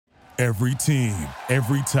Every team,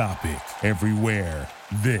 every topic, everywhere.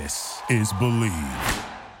 This is Believe.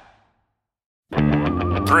 3,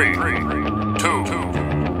 2,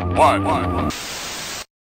 1.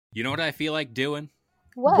 You know what I feel like doing?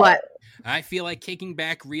 What? I feel like kicking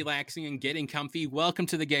back, relaxing, and getting comfy. Welcome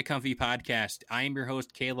to the Get Comfy podcast. I am your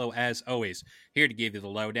host, Kalo, as always, here to give you the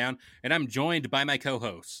lowdown, and I'm joined by my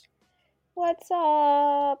co-host. What's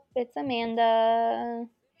up? It's Amanda.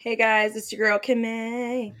 Hey guys, it's your girl,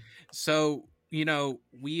 Kimmy. So,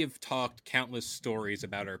 we have talked countless stories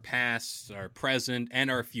about our past, our present, and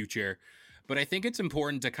our future, but I think it's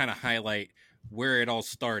important to kind of highlight where it all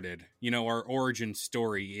started, our origin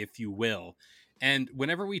story, if you will. And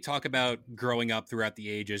whenever we talk about growing up throughout the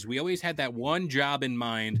ages, we always had that one job in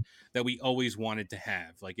mind that we always wanted to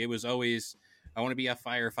have. Like, it was always, I want to be a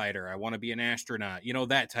firefighter, I want to be an astronaut,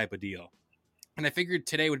 that type of deal. And I figured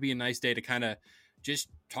today would be a nice day to kind of just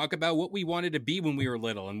talk about what we wanted to be when we were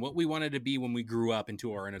little and what we wanted to be when we grew up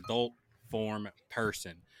into an adult form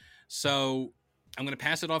person. So I'm going to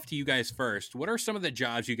pass it off to you guys first. What are some of the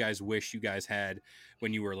jobs you guys wish you guys had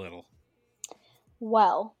when you were little?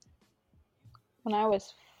 Well, when I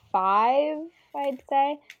was 5, I'd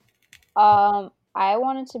say, I actually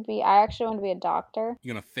wanted to be a doctor.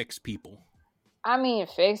 You're going to fix people. I mean,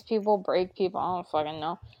 fix people, break people, I don't fucking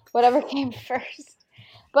know. Whatever came first.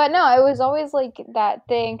 But no, it was always like that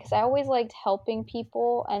thing, because I always liked helping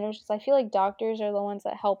people, and it was just, I feel like doctors are the ones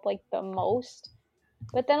that help like the most.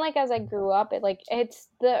 But then, like, as I grew up, it's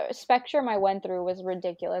the spectrum I went through was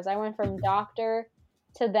ridiculous. I went from doctor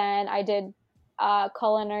to then I did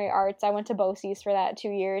culinary arts. I went to BOCES for that 2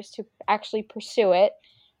 years to actually pursue it.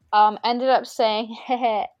 Ended up saying,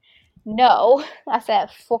 no. I said,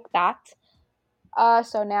 fuck that.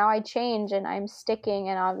 So now I change and I'm sticking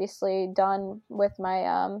and obviously done with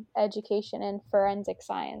my education in forensic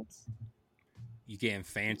science. You're getting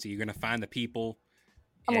fancy. You're going to find the people.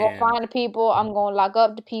 I'm going to find the people. I'm going to lock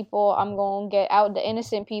up the people. I'm going to get out the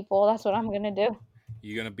innocent people. That's what I'm going to do.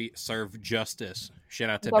 You're going to serve justice. Shout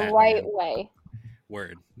out to the Batman. Right way.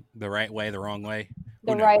 Word. The right way, the wrong way?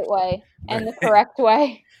 The right way. And the correct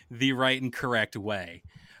way. The right and correct way.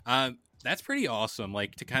 That's pretty awesome,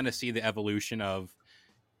 like, to kind of see the evolution of,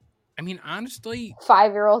 I mean, honestly...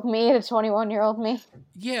 5-year-old me to 21-year-old me.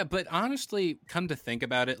 Yeah, but honestly, come to think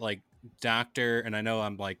about it, like, doctor, and I know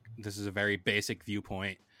I'm like, this is a very basic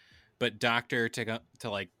viewpoint, but doctor to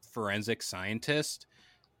like, forensic scientist,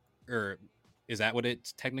 or is that what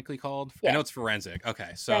it's technically called? Yes. I know it's forensic.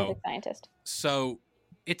 Okay, so... Forensic scientist. So,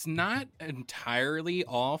 it's not entirely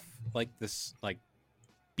off, like, this, like,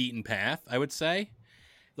 beaten path, I would say.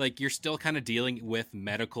 Like, you're still kind of dealing with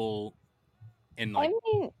medical and, like,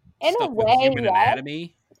 I mean, in stuff a with way, human yes.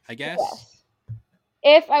 anatomy, I guess. Yes.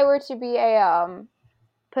 If I were to be a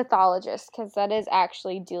pathologist, because that is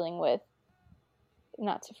actually dealing with,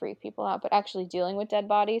 not to freak people out, but actually dealing with dead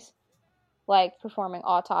bodies, like performing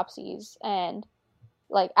autopsies and,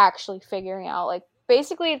 like, actually figuring out, like,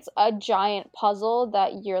 basically it's a giant puzzle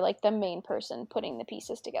that you're, like, the main person putting the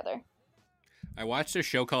pieces together. I watched a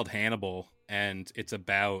show called Hannibal, and it's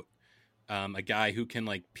about a guy who can,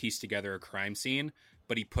 like, piece together a crime scene,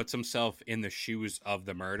 but he puts himself in the shoes of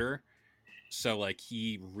the murder. So, like,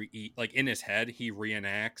 he in his head, he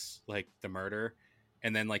reenacts, like, the murder,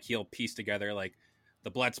 and then, like, he'll piece together, like,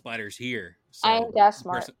 the blood splatter's here. So I ain't that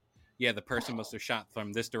smart. The person must have shot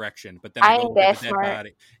from this direction, but then I I go ain't look at that the dead smart.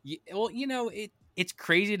 body. Well, it's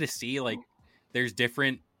crazy to see, like, there's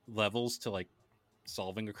different levels to, like,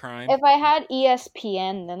 solving a crime. If I had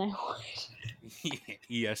ESPN, then I would.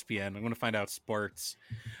 ESPN. I'm going to find out sports.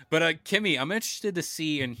 But Kimmy, I'm interested to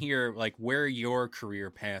see and hear, like, where your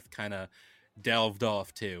career path kind of delved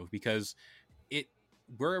off to, because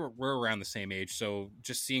we're around the same age, so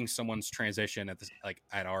just seeing someone's transition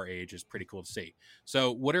at our age is pretty cool to see.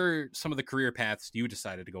 So what are some of the career paths you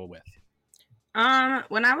decided to go with?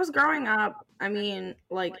 When I was growing up, I mean,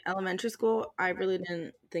 like, elementary school, I really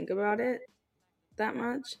didn't think about it that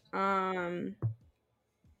much.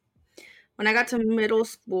 When I got to middle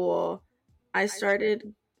school, I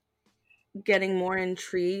started getting more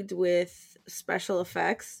intrigued with special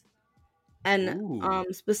effects, and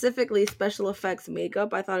specifically special effects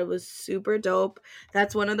makeup. I thought it was super dope.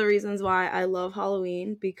 That's one of the reasons why I love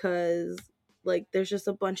Halloween, because, like, there's just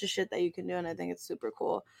a bunch of shit that you can do, and I think it's super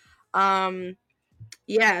cool.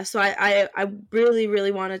 Yeah, so I really,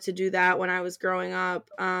 really wanted to do that when I was growing up.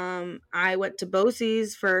 I went to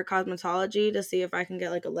BOCES for cosmetology to see if I can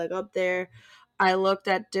get, like, a leg up there. I looked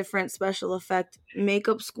at different special effect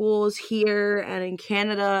makeup schools here and in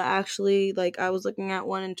Canada, actually. Like, I was looking at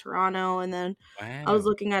one in Toronto, and then I was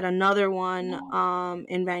looking at another one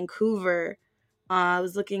in Vancouver. I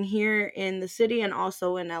was looking here in the city and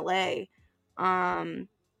also in LA.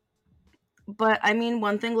 But I mean,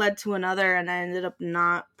 one thing led to another, and I ended up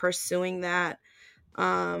not pursuing that.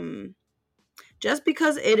 Just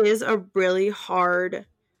because it is a really hard,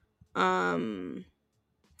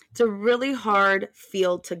 it's a really hard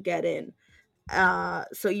field to get in.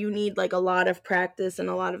 So you need like a lot of practice and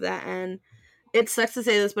a lot of that. And it sucks to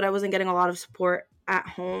say this, but I wasn't getting a lot of support at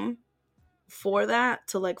home for that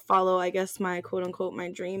to like follow, I guess, my quote unquote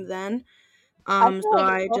my dream then. I feel So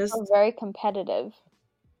like it's I also just very competitive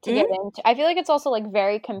to get into. I feel like it's also like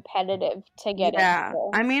very competitive to get into.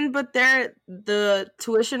 I mean, but the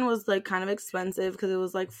tuition was like kind of expensive because it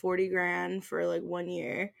was like 40 grand for like 1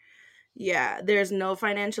 year. Yeah, there's no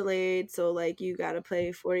financial aid, so like you gotta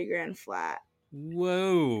pay 40 grand flat.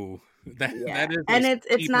 Whoa, that is, and a it's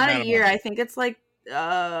steep not amount a of year. money. I think it's like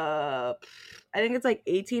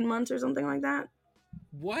 18 months or something like that.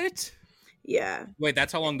 What? Yeah. Wait,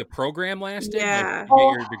 that's how long the program lasted? Yeah. Like, to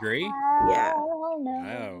get your degree? Yeah.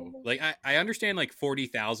 Wow. Like I understand like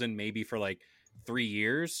 40,000 maybe for like 3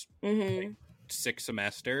 years, Mm-hmm. 6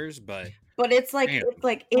 semesters, but it's like damn.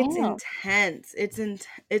 it's intense.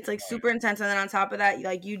 It's like super intense, and then on top of that,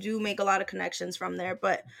 like you do make a lot of connections from there.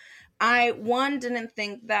 But I didn't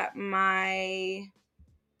think that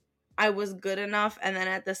I was good enough, and then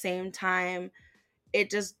at the same time, it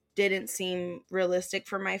just didn't seem realistic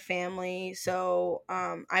for my family. So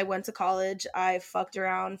I went to college. I fucked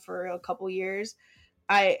around for a couple years.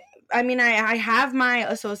 I mean, I have my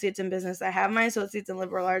associates in business. I have my associates in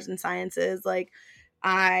liberal arts and sciences. Like,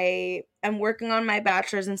 I am working on my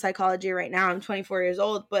bachelor's in psychology right now. I'm 24 years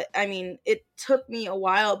old, but I mean, it took me a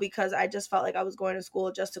while because I just felt like I was going to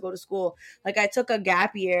school just to go to school. Like, I took a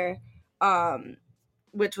gap year,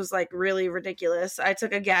 which was like really ridiculous. I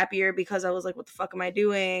took a gap year because I was like, what the fuck am I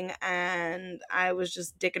doing? And I was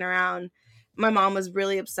just dicking around. My mom was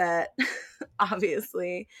really upset,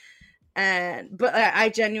 obviously. But I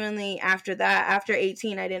genuinely, after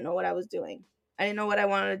 18, I didn't know what I was doing. I didn't know what I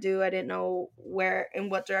wanted to do. I didn't know in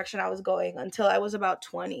what direction I was going until I was about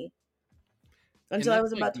 20.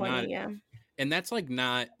 Yeah. And that's like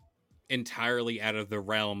not entirely out of the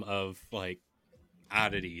realm of like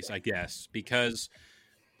oddities, I guess, because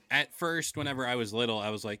at first, whenever I was little, I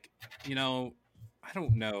was like, I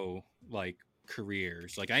don't know, like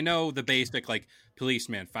careers. Like I know the basic, like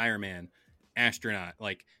policeman, fireman, astronaut,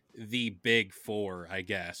 like the big four, I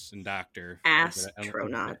guess, and doctor.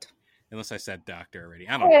 Astronaut. Unless I said doctor already.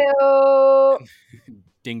 I don't know.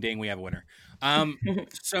 Ding ding, we have a winner.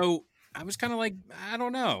 So I was kind of like, I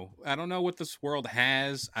don't know. I don't know what this world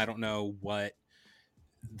has. I don't know what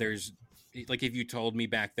there's like. If you told me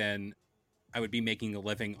back then I would be making a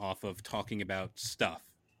living off of talking about stuff,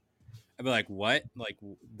 I'd be like, what? Like,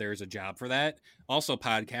 there's a job for that? Also,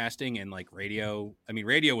 podcasting and like radio. I mean,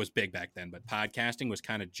 radio was big back then, but podcasting was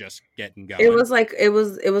kind of just getting going. It was like it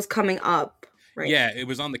was coming up, right? Yeah, it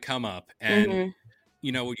was on the come up, and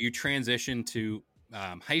you transition to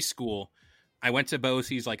high school. I went to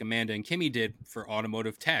BOCES like Amanda and Kimmy did for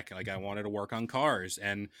automotive tech. Like I wanted to work on cars,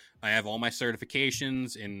 and I have all my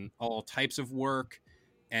certifications in all types of work,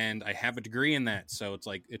 and I have a degree in that. So it's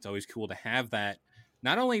like it's always cool to have that,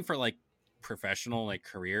 not only for like professional like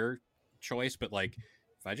career choice, but like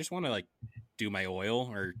if I just want to like do my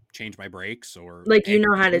oil or change my brakes or like you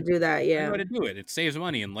know how to do that. Yeah, I know how to do it. It saves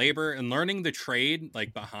money and labor, and learning the trade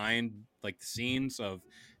like behind like the scenes of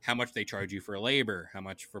how much they charge you for labor, how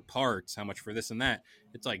much for parts, how much for this and that.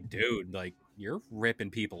 It's like, dude, like you're ripping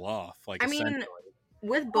people off. Like, I mean,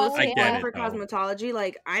 with both for cosmetology,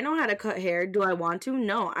 like I know how to cut hair. Do I want to?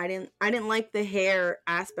 No, I didn't like the hair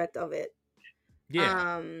aspect of it.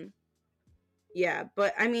 Yeah. Yeah,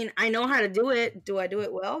 but I mean, I know how to do it. Do I do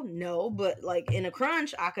it well? No, but like in a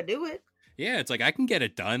crunch, I could do it. Yeah, it's like I can get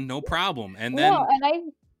it done, no problem. And then and I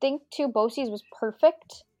think too, BOCES was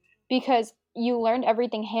perfect because you learned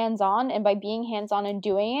everything hands-on, and by being hands-on and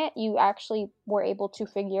doing it, you actually were able to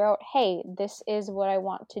figure out, hey, this is what I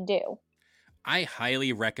want to do. I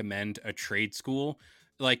highly recommend a trade school.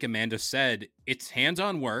 Like Amanda said, it's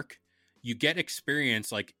hands-on work. You get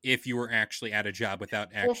experience, like if you were actually at a job without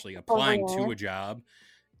actually applying to a job.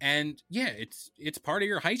 And yeah, it's part of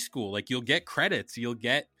your high school. Like you'll get credits. You'll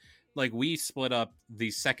get, like we split up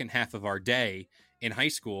the second half of our day in high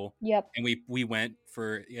school. Yep. And we went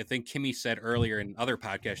for, I think Kimmy said earlier in other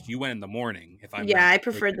podcasts, you went in the morning. I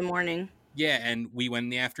preferred the morning. Yeah, and we went in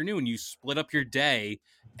the afternoon. You split up your day,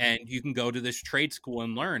 and you can go to this trade school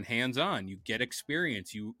and learn hands-on. You get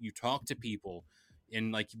experience. You talk to people.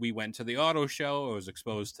 And like we went to the auto show, I was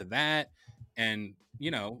exposed to that. And,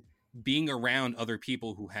 being around other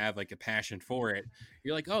people who have like a passion for it,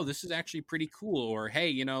 you're like, oh, this is actually pretty cool. Or, hey,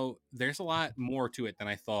 you know, there's a lot more to it than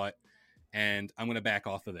I thought. And I'm going to back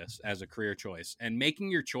off of this as a career choice. And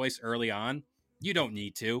making your choice early on, you don't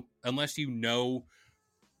need to, unless you know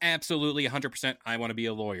absolutely 100% I want to be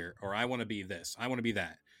a lawyer, or I want to be this, I want to be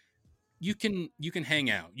that. You can hang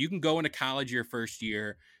out. You can go into college your first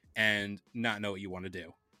year and not know what you want to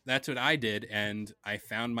do. That's what I did, and I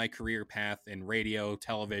found my career path in radio,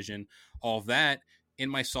 television, all of that in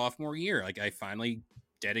my sophomore year. Like, I finally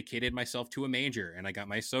dedicated myself to a major, and I got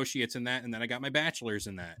my associates in that, and then I got my bachelor's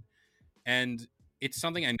in that. And it's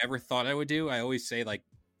something I never thought I would do. I always say, like,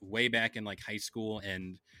 way back in like high school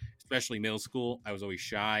and especially middle school, I was always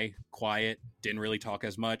shy, quiet, didn't really talk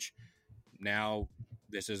as much. Now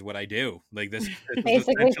this is what I do. Like, this is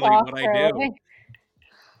essentially what I do.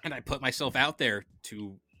 And I put myself out there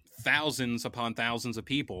to thousands upon thousands of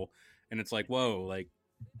people, and it's like, whoa, like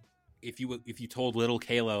if you told little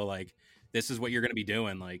Kalo, like, this is what you're going to be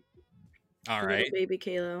doing, like, all right, little baby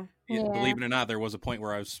Kalo. Yeah. Believe it or not, there was a point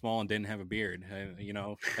where I was small and didn't have a beard.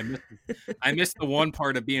 I missed the one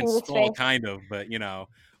part of being small, kind of, but, you know,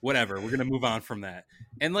 whatever. We're going to move on from that.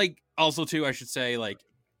 And, like, also, too, I should say, like,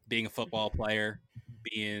 being a football player,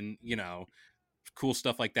 being, you know, cool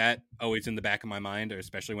stuff like that, always in the back of my mind,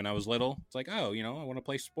 especially when I was little. It's like, oh, you know, I want to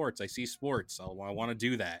play sports. I see sports. I want to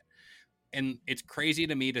do that. And it's crazy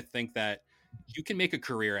to me to think that you can make a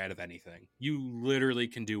career out of anything. You literally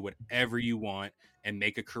can do whatever you want and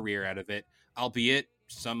make a career out of it, albeit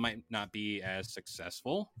some might not be as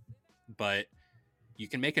successful, but you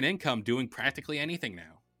can make an income doing practically anything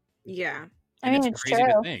now. Yeah. And I mean, it's crazy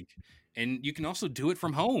to think. And you can also do it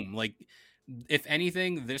from home. Like, if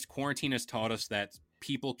anything, this quarantine has taught us that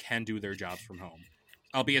people can do their jobs from home,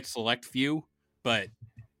 albeit select few, but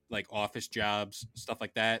like office jobs, stuff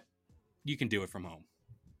like that, you can do it from home.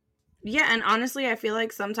 Yeah, and honestly, I feel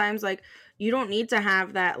like sometimes, like, you don't need to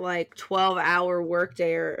have that, like, 12-hour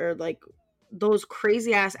workday or, like, those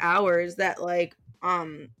crazy-ass hours that, like,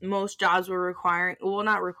 most jobs were requiring. Well,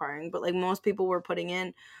 not requiring, but, like, most people were putting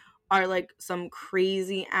in are, like, some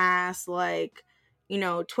crazy-ass, like, you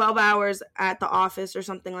know, 12 hours at the office or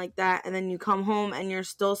something like that, and then you come home and you're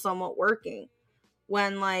still somewhat working.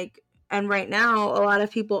 When, like, and right now, a lot of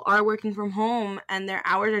people are working from home, and their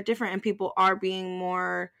hours are different, and people are being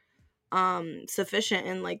more sufficient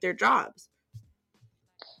in like their jobs.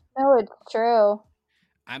 No, it's true.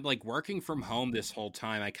 I'm like working from home this whole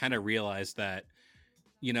time. I kind of realized that,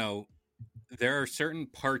 you know, there are certain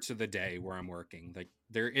parts of the day where I'm working. Like,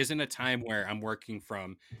 there isn't a time where I'm working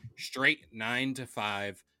from straight 9 to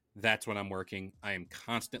 5. That's when I'm working. I am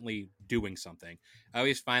constantly doing something. I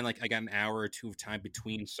always find like I got an hour or two of time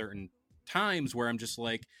between certain times where I'm just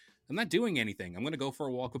like, I'm not doing anything. I'm going to go for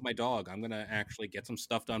a walk with my dog. I'm going to actually get some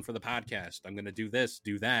stuff done for the podcast. I'm going to do this,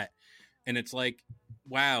 do that. And it's like,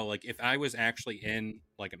 wow, like if I was actually in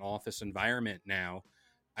like an office environment now,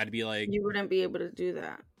 I'd be like, you wouldn't be able to do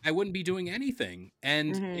that. I wouldn't be doing anything.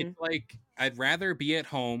 And it's like, I'd rather be at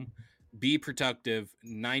home, be productive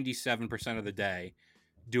 97% of the day,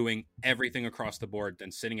 doing everything across the board than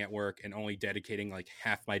sitting at work and only dedicating like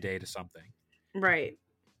half my day to something. Right.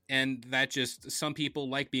 And that just, some people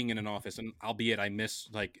like being in an office, and albeit I miss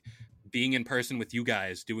like being in person with you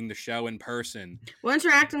guys, doing the show in person. Well,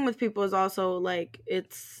 interacting with people is also like,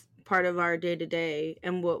 it's part of our day to day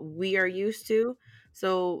and what we are used to.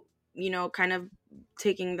 So, you know, kind of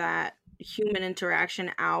taking that human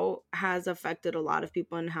interaction out has affected a lot of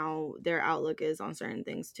people and how their outlook is on certain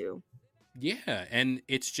things too. Yeah. And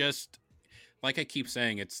it's just, like I keep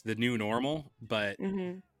saying, it's the new normal, but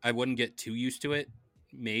I wouldn't get too used to it.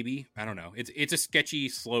 Maybe, I don't know. It's a sketchy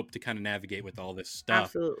slope to kind of navigate with all this stuff.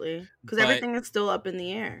 Absolutely, because everything is still up in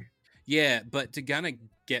the air. Yeah, but to kind of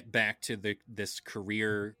get back to this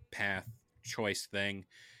career path choice thing,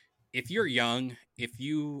 if you're young, if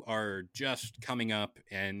you are just coming up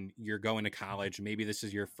and you're going to college, maybe this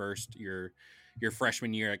is your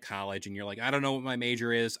freshman year at college, and you're like, I don't know what my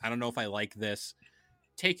major is. I don't know if I like this.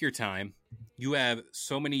 Take your time. You have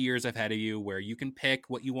so many years ahead of you where you can pick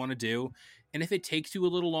what you want to do. And if it takes you a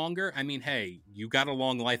little longer, I mean, hey, you got a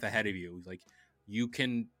long life ahead of you. Like, you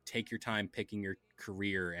can take your time picking your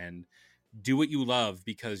career and do what you love,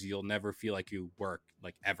 because you'll never feel like you work,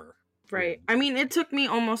 like, ever. Right. I mean, it took me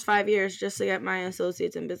almost 5 years just to get my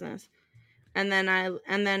associates in business. And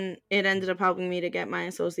then it ended up helping me to get my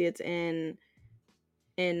associates in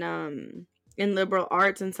liberal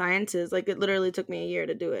arts and sciences. Like, it literally took me a year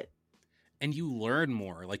to do it. And you learn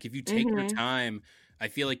more. Like, if you take your time, I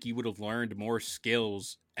feel like you would have learned more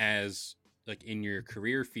skills as like in your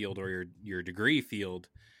career field or your degree field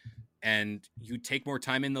and you take more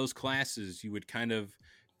time in those classes. You would kind of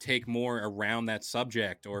take more around that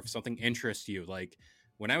subject, or if something interests you. Like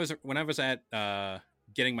when I was at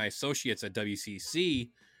getting my associates at WCC,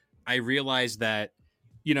 I realized that,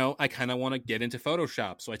 you know, I kind of want to get into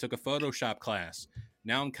Photoshop. So I took a Photoshop class.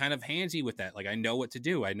 Now I'm kind of handsy with that. Like I know what to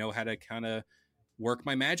do. I know how to kind of work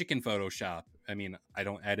my magic in Photoshop. I mean, I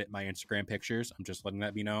don't edit my Instagram pictures. I'm just letting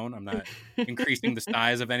that be known. I'm not increasing the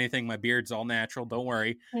size of anything. My beard's all natural. Don't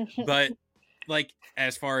worry. But like,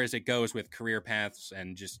 as far as it goes with career paths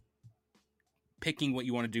and just picking what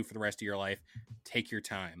you want to do for the rest of your life, take your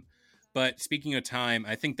time. But speaking of time,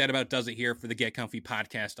 I think that about does it here for the Get Comfy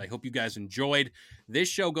podcast. I hope you guys enjoyed. This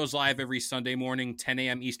show goes live every Sunday morning, 10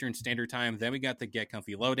 a.m. Eastern Standard Time. Then we got the Get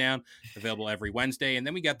Comfy Lowdown available every Wednesday. And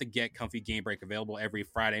then we got the Get Comfy Game Break available every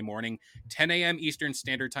Friday morning, 10 a.m. Eastern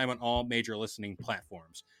Standard Time on all major listening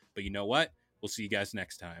platforms. But you know what? We'll see you guys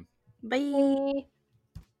next time. Bye.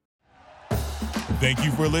 Thank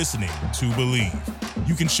you for listening to Believe.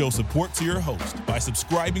 You can show support to your host by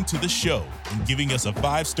subscribing to the show and giving us a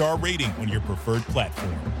 5-star rating on your preferred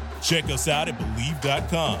platform. Check us out at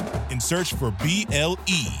Believe.com and search for BLEAV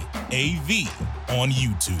on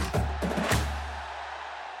YouTube.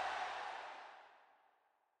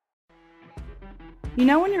 You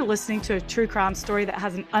know when you're listening to a true crime story that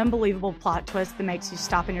has an unbelievable plot twist that makes you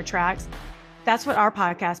stop in your tracks? That's what our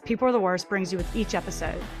podcast, People Are the Worst, brings you with each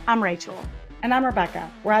episode. I'm Rachel. And I'm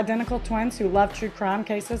Rebecca. We're identical twins who love true crime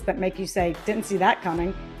cases that make you say, didn't see that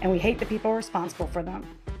coming, and we hate the people responsible for them.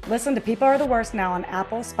 Listen to People Are the Worst now on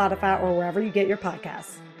Apple, Spotify, or wherever you get your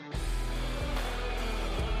podcasts.